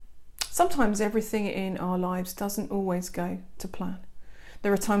Sometimes everything in our lives doesn't always go to plan.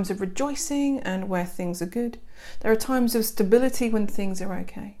 There are times of rejoicing and where things are good. There are times of stability when things are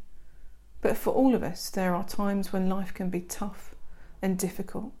okay. But for all of us, there are times when life can be tough and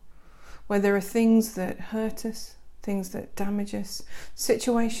difficult, where there are things that hurt us, things that damage us,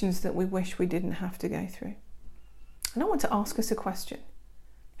 situations that we wish we didn't have to go through. And I want to ask us a question.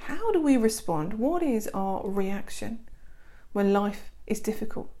 How do we respond? What is our reaction when life is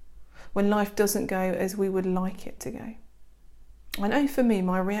difficult? When life doesn't go as we would like it to go? I know for me,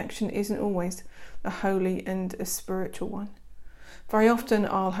 my reaction isn't always a holy and a spiritual one. Very often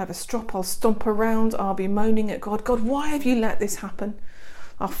I'll have a strop, I'll stomp around, I'll be moaning at God. God, why have you let this happen?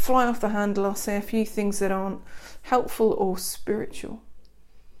 I'll fly off the handle, I'll say a few things that aren't helpful or spiritual.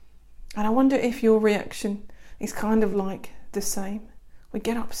 And I wonder if your reaction is kind of like the same. We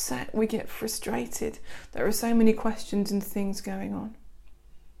get upset, we get frustrated. There are so many questions and things going on.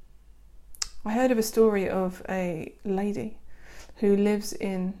 I heard of a story of a lady who lives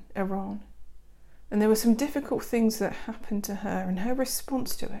in Iran. And there were some difficult things that happened to her, and her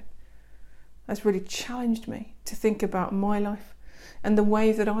response to it has really challenged me to think about my life and the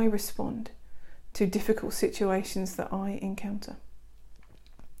way that I respond to difficult situations that I encounter.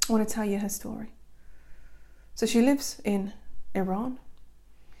 I want to tell you her story. So she lives in Iran.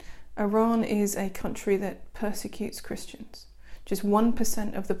 Iran is a country that persecutes Christians. Just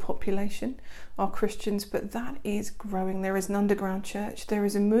 1% of the population are Christians, but that is growing. There is an underground church. There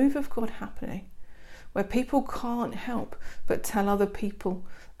is a move of God happening where people can't help but tell other people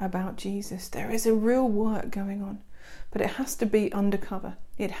about Jesus. There is a real work going on, but it has to be undercover.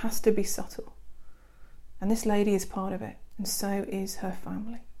 It has to be subtle. And this lady is part of it, and so is her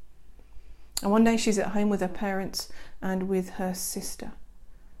family. And one day she's at home with her parents and with her sister,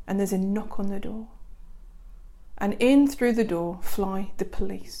 and there's a knock on the door. And in through the door fly the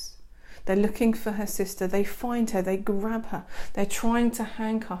police. They're looking for her sister. They find her. They grab her. They're trying to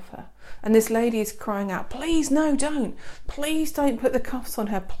handcuff her. And this lady is crying out, please, no, don't. Please don't put the cuffs on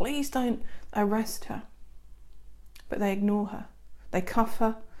her. Please don't arrest her. But they ignore her. They cuff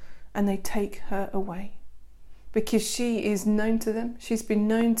her and they take her away. Because she is known to them. She's been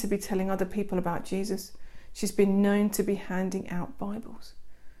known to be telling other people about Jesus. She's been known to be handing out Bibles.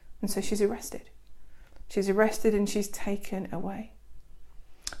 And so she's arrested. She's arrested and she's taken away.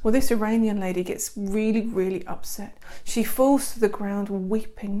 Well, this Iranian lady gets really, really upset. She falls to the ground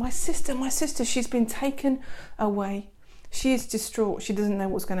weeping. My sister, she's been taken away. She is distraught. She doesn't know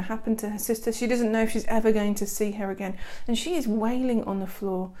what's going to happen to her sister. She doesn't know if she's ever going to see her again. And she is wailing on the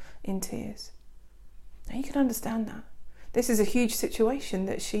floor in tears. Now you can understand that. This is a huge situation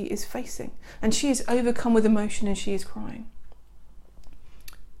that she is facing. And she is overcome with emotion and she is crying.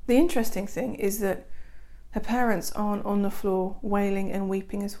 The interesting thing is that her parents aren't on the floor wailing and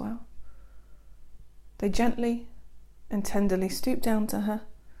weeping as well. They gently and tenderly stoop down to her,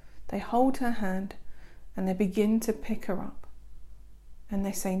 they hold her hand and they begin to pick her up. And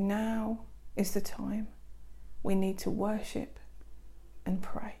they say, now is the time. We need to worship and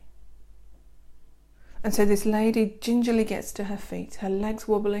pray. And so this lady gingerly gets to her feet, her legs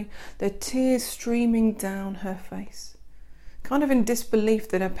wobbling, the tears streaming down her face. Kind of in disbelief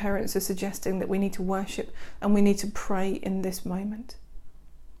that her parents are suggesting that we need to worship and we need to pray in this moment.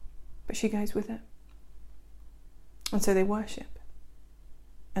 But she goes with it. And so they worship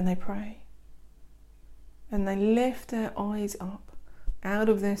and they pray and they lift their eyes up out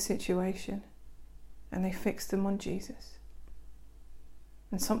of their situation and they fix them on Jesus.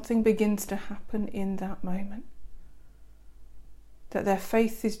 And something begins to happen in that moment. That their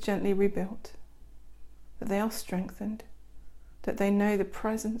faith is gently rebuilt, that they are strengthened, that they know the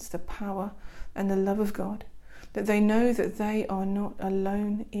presence, the power and the love of God, that they know that they are not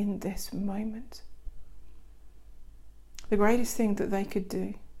alone in this moment. The greatest thing that they could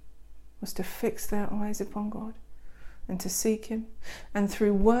do was to fix their eyes upon God and to seek Him, and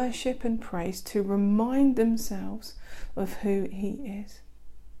through worship and praise to remind themselves of who He is.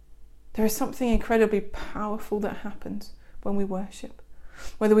 There is something incredibly powerful that happens when we worship.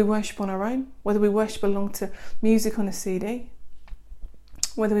 Whether we worship on our own, whether we worship along to music on a CD,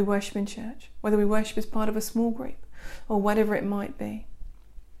 whether we worship in church, whether we worship as part of a small group, or whatever it might be.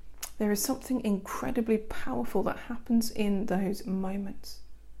 There is something incredibly powerful that happens in those moments.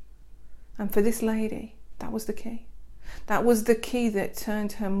 And for this lady, that was the key. That was the key that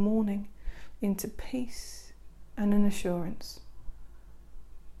turned her mourning into peace and an assurance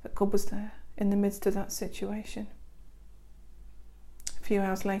that God was there in the midst of that situation. A few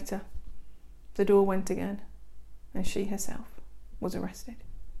hours later, the door went again, and she herself was arrested.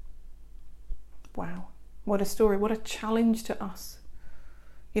 Wow, what a story, what a challenge to us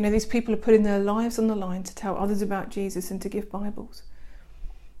You know, these people are putting their lives on the line to tell others about Jesus and to give Bibles.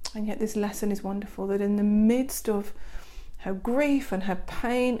 And yet this lesson is wonderful, that in the midst of her grief and her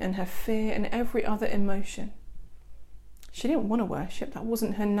pain and her fear and every other emotion, she didn't want to worship. That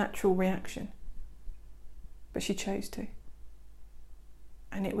wasn't her natural reaction. But she chose to.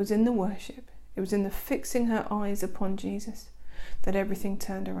 And it was in the worship, it was in the fixing her eyes upon Jesus, that everything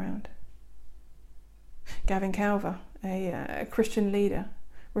turned around. Gavin Calver, a Christian leader,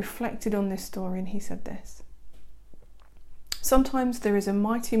 reflected on this story, and he said this: sometimes there is a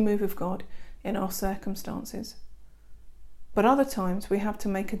mighty move of God in our circumstances, but other times we have to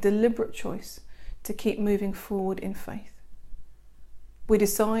make a deliberate choice to keep moving forward in faith. We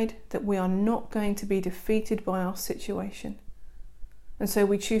decide that we are not going to be defeated by our situation, and so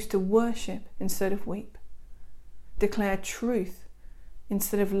we choose to worship instead of weep, declare truth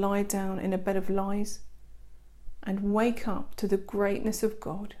instead of lie down in a bed of lies, and wake up to the greatness of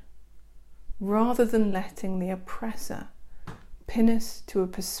God, rather than letting the oppressor pin us to a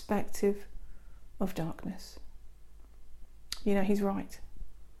perspective of darkness. You know, he's right.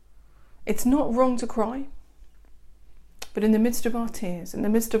 It's not wrong to cry, but in the midst of our tears, in the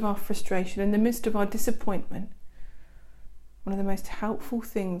midst of our frustration, in the midst of our disappointment, one of the most helpful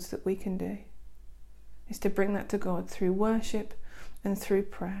things that we can do is to bring that to God through worship and through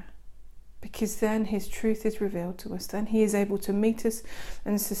prayer. Because then his truth is revealed to us. Then he is able to meet us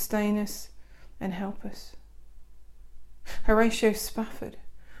and sustain us and help us. Horatio Spafford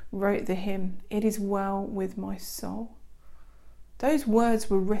wrote the hymn, "It is well with my soul." Those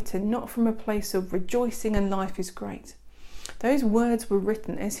words were written not from a place of rejoicing and life is great. Those words were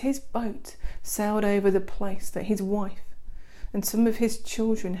written as his boat sailed over the place that his wife and some of his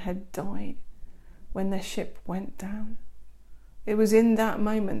children had died when their ship went down. It was in that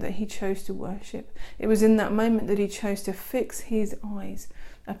moment that he chose to worship. It was in that moment that he chose to fix his eyes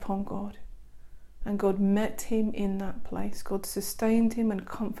upon God. And God met him in that place. God sustained him and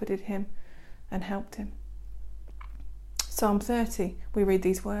comforted him and helped him. Psalm 30, we read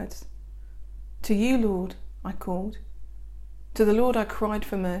these words: "To you, Lord, I called. To the Lord I cried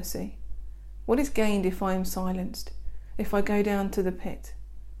for mercy. What is gained if I am silenced, if I go down to the pit?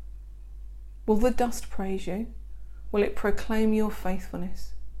 Will the dust praise you? Will it proclaim your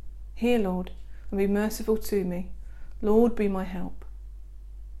faithfulness? Hear, Lord, and be merciful to me. Lord, be my help.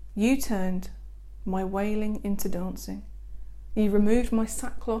 You turned my wailing into dancing. You removed my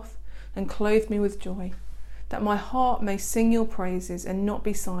sackcloth and clothed me with joy, that my heart may sing your praises and not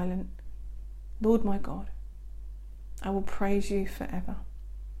be silent. Lord my God, I will praise you forever."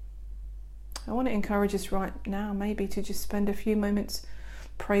 I want to encourage us right now maybe to just spend a few moments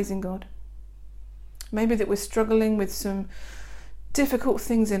praising God. Maybe that we're struggling with some difficult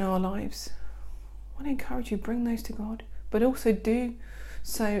things in our lives. I want to encourage you, bring those to God, but also do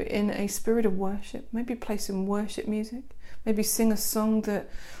so in a spirit of worship. Maybe play some worship music. Maybe sing a song that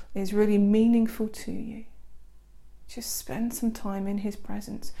is really meaningful to you. Just spend some time in his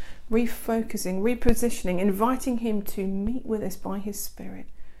presence, refocusing, repositioning, inviting him to meet with us by his Spirit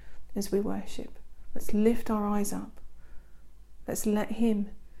as we worship. Let's lift our eyes up. Let's let him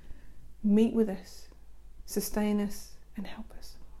meet with us, sustain us, and help us.